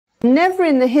Never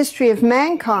in the history of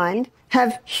mankind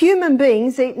have human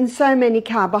beings eaten so many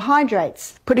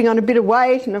carbohydrates, putting on a bit of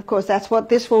weight, and of course that's what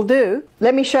this will do.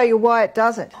 Let me show you why it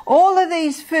does it. All of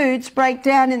these foods break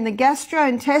down in the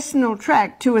gastrointestinal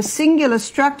tract to a singular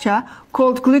structure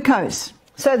called glucose.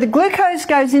 So the glucose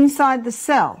goes inside the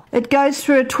cell. It goes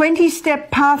through a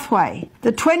 20-step pathway.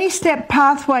 The 20-step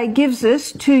pathway gives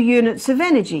us 2 units of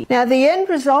energy. Now the end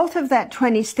result of that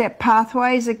 20-step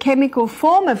pathway is a chemical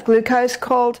form of glucose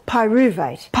called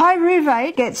pyruvate.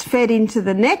 Pyruvate gets fed into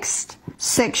the next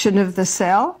section of the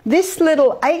cell. This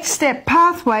little 8-step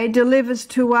pathway delivers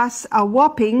to us a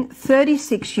whopping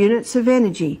 36 units of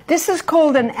energy. This is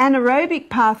called an anaerobic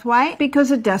pathway because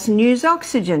it doesn't use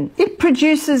oxygen. It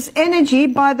produces energy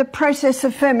by the process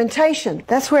of fermentation.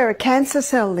 That's where a cancer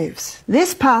cell lives.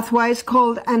 This pathway is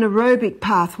called anaerobic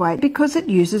pathway because it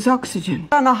uses oxygen.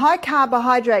 On a high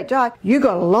carbohydrate diet, you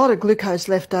got a lot of glucose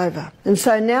left over. And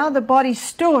so now the body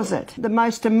stores it. The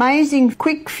most amazing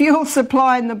quick fuel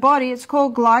supply in the body, it's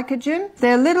called glycogen.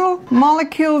 They're little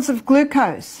molecules of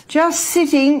glucose just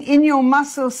sitting in your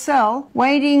muscle cell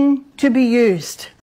waiting to be used.